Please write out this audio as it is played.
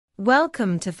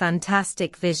Welcome to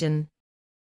Fantastic Vision.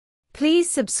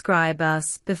 Please subscribe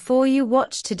us before you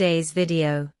watch today's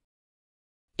video.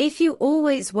 If you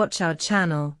always watch our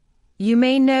channel, you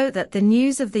may know that the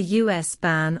news of the US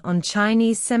ban on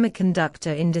Chinese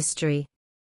semiconductor industry.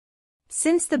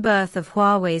 Since the birth of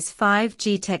Huawei's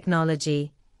 5G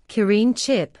technology, Kirin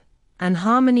chip, and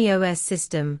Harmony OS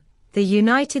system, the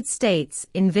United States'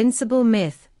 invincible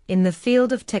myth in the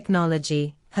field of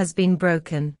technology has been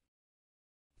broken.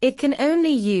 It can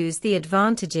only use the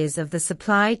advantages of the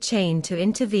supply chain to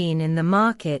intervene in the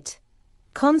market,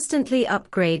 constantly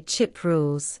upgrade chip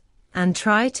rules, and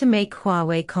try to make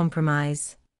Huawei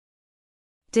compromise.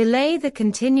 Delay the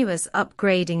continuous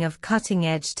upgrading of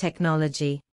cutting-edge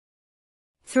technology.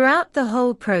 Throughout the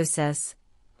whole process,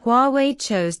 Huawei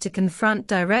chose to confront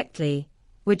directly,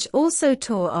 which also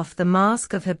tore off the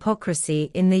mask of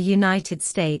hypocrisy in the United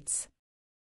States.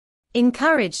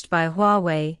 Encouraged by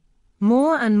Huawei,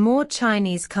 more and more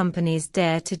Chinese companies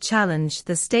dare to challenge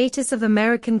the status of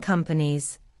American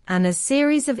companies, and a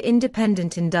series of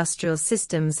independent industrial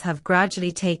systems have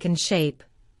gradually taken shape,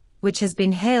 which has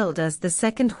been hailed as the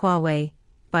second Huawei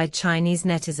by Chinese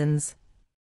netizens.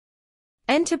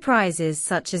 Enterprises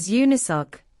such as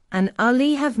Unisoc and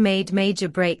Ali have made major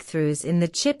breakthroughs in the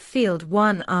chip field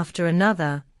one after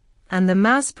another, and the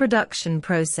mass production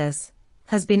process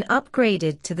has been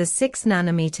upgraded to the 6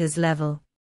 nanometers level.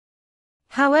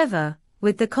 However,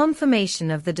 with the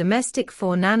confirmation of the domestic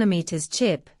 4 nanometers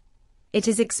chip, it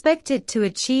is expected to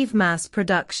achieve mass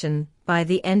production by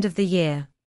the end of the year.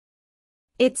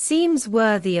 It seems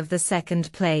worthy of the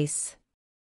second place.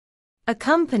 A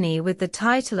company with the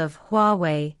title of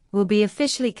Huawei will be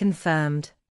officially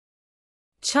confirmed.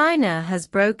 China has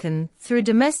broken through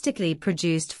domestically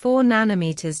produced 4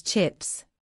 nanometers chips.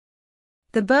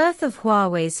 The birth of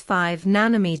Huawei's 5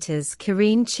 nanometers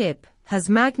Kirin chip has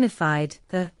magnified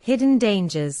the hidden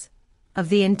dangers of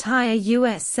the entire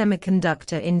US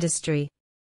semiconductor industry.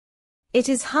 It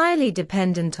is highly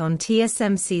dependent on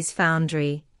TSMC's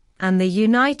foundry, and the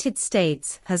United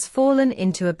States has fallen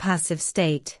into a passive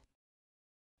state.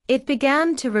 It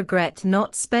began to regret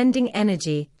not spending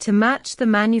energy to match the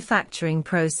manufacturing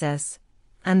process,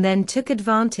 and then took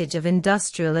advantage of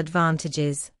industrial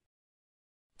advantages.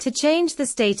 To change the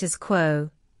status quo,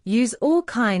 use all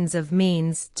kinds of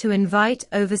means to invite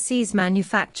overseas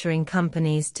manufacturing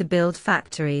companies to build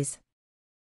factories.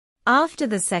 After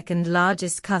the second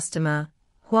largest customer,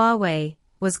 Huawei,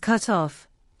 was cut off,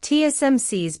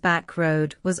 TSMC's back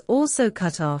road was also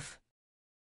cut off.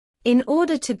 In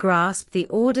order to grasp the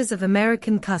orders of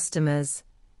American customers,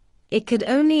 it could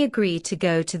only agree to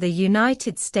go to the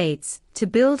United States to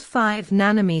build 5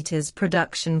 nanometers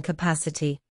production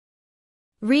capacity.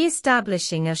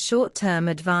 Re-establishing a short-term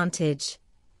advantage,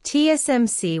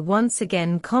 TSMC once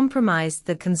again compromised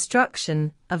the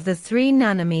construction of the 3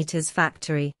 nanometers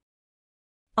factory.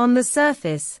 On the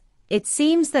surface, it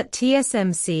seems that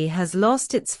TSMC has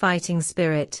lost its fighting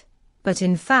spirit, but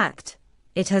in fact,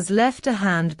 it has left a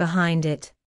hand behind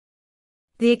it.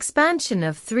 The expansion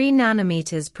of 3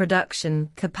 nanometers production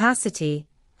capacity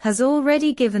has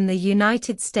already given the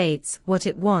United States what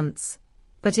it wants,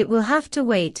 but it will have to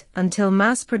wait until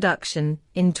mass production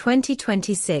in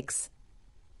 2026.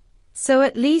 So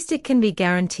at least it can be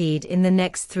guaranteed in the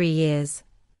next 3 years.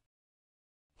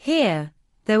 Here,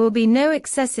 there will be no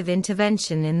excessive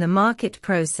intervention in the market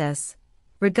process,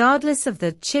 regardless of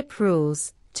the chip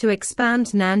rules, to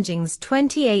expand Nanjing's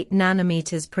 28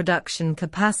 nanometers production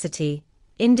capacity,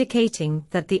 indicating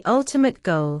that the ultimate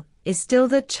goal is still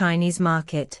the Chinese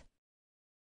market.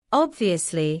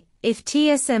 Obviously, if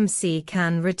TSMC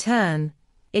can return,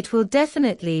 it will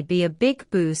definitely be a big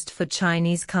boost for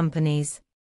Chinese companies.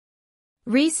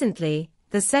 Recently,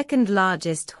 the second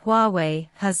largest Huawei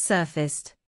has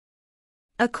surfaced.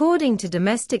 According to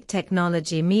domestic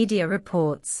technology media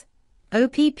reports,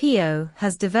 OPPO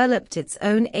has developed its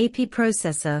own AP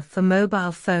processor for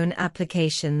mobile phone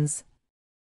applications.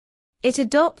 It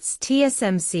adopts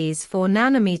TSMC's 4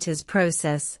 nanometers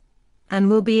process, and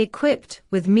will be equipped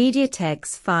with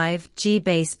MediaTek's 5G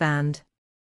baseband.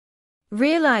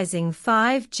 Realizing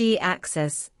 5G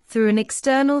access through an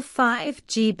external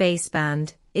 5G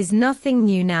baseband is nothing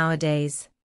new nowadays.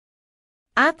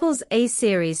 Apple's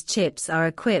A-series chips are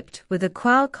equipped with a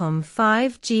Qualcomm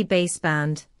 5G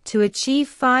baseband to achieve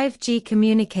 5G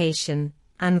communication,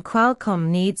 and Qualcomm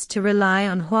needs to rely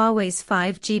on Huawei's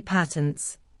 5G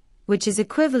patents, which is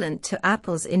equivalent to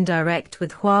Apple's indirect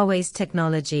with Huawei's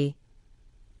technology.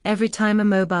 Every time a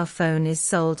mobile phone is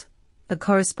sold, a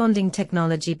corresponding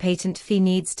technology patent fee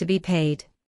needs to be paid.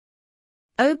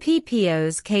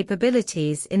 OPPO's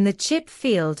capabilities in the chip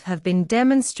field have been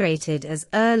demonstrated as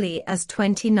early as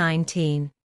 2019.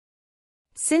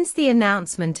 Since the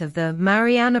announcement of the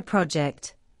Mariana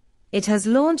project, it has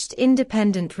launched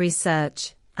independent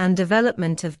research and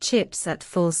development of chips at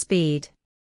full speed.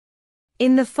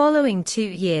 In the following 2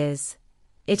 years,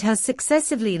 it has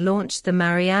successively launched the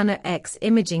Mariana X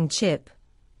imaging chip,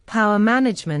 power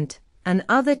management, and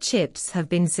other chips have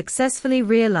been successfully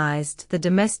realized the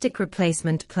domestic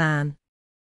replacement plan.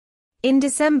 In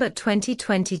December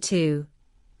 2022,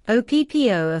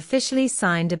 OPPO officially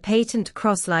signed a patent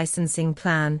cross-licensing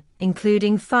plan,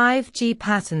 including 5G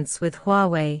patents with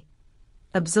Huawei,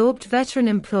 absorbed veteran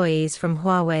employees from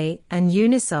Huawei and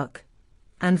Unisoc,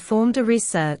 and formed a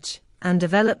research and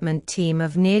development team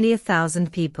of nearly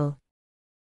 1,000 people.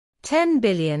 10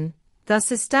 billion,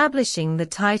 thus establishing the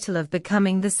title of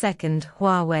becoming the second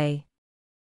Huawei.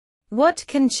 What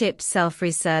can chip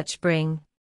self-research bring?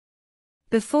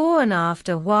 Before and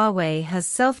after Huawei has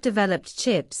self-developed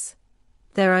chips,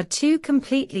 there are 2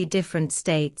 completely different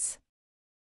states.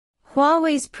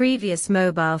 Huawei's previous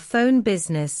mobile phone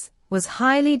business was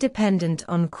highly dependent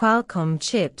on Qualcomm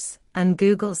chips and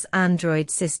Google's Android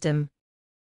system.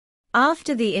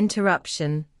 After the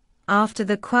interruption, after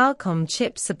the Qualcomm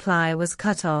chip supply was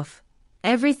cut off,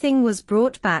 everything was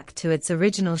brought back to its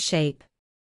original shape.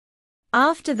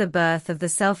 After the birth of the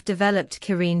self-developed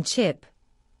Kirin chip,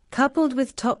 coupled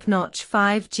with top-notch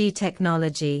 5G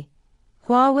technology,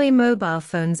 Huawei mobile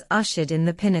phones ushered in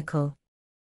the pinnacle.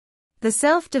 The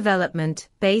self-development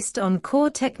based on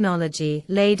core technology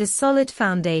laid a solid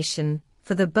foundation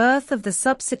for the birth of the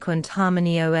subsequent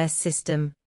Harmony OS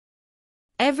system.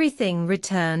 Everything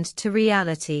returned to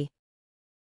reality.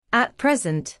 At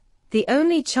present, the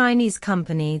only Chinese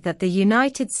company that the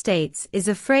United States is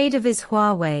afraid of is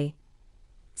Huawei,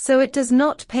 so it does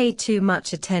not pay too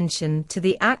much attention to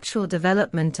the actual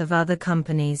development of other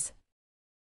companies.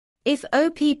 If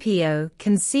OPPO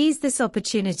can seize this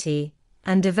opportunity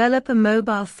and develop a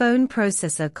mobile phone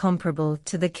processor comparable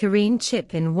to the Kirin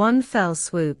chip in one fell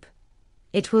swoop,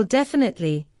 it will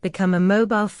definitely become a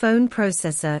mobile phone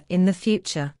processor in the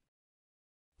future.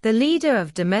 The leader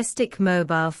of domestic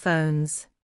mobile phones.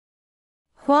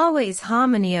 Huawei's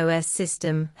Harmony OS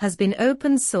system has been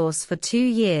open source for 2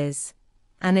 years,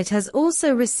 and it has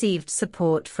also received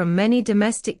support from many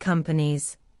domestic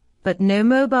companies, but no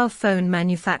mobile phone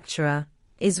manufacturer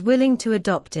is willing to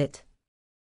adopt it.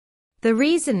 The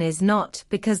reason is not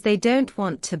because they don't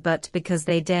want to, but because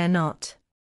they dare not.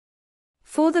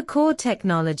 For the core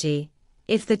technology,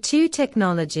 if the 2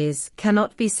 technologies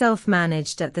cannot be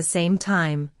self-managed at the same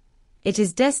time, it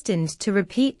is destined to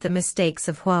repeat the mistakes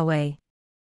of Huawei.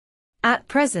 At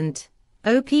present,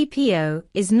 OPPO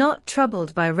is not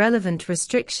troubled by relevant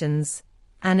restrictions,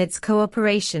 and its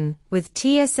cooperation with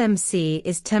TSMC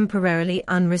is temporarily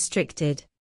unrestricted.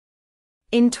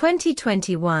 In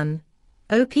 2021,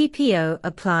 OPPO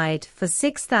applied for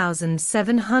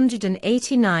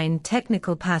 6,789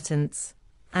 technical patents,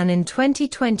 and in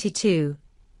 2022,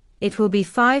 it will be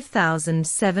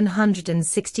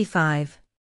 5,765.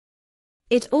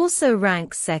 It also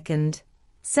ranks second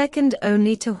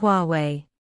only to Huawei.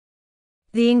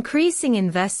 The increasing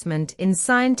investment in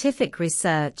scientific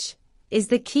research is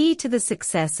the key to the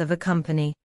success of a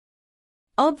company.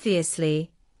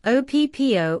 Obviously,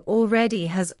 OPPO already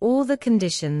has all the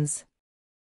conditions.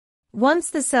 Once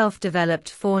the self-developed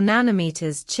 4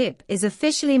 nanometers chip is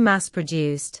officially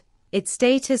mass-produced, its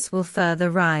status will further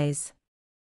rise.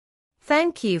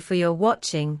 Thank you for your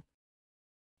watching.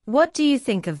 What do you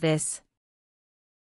think of this?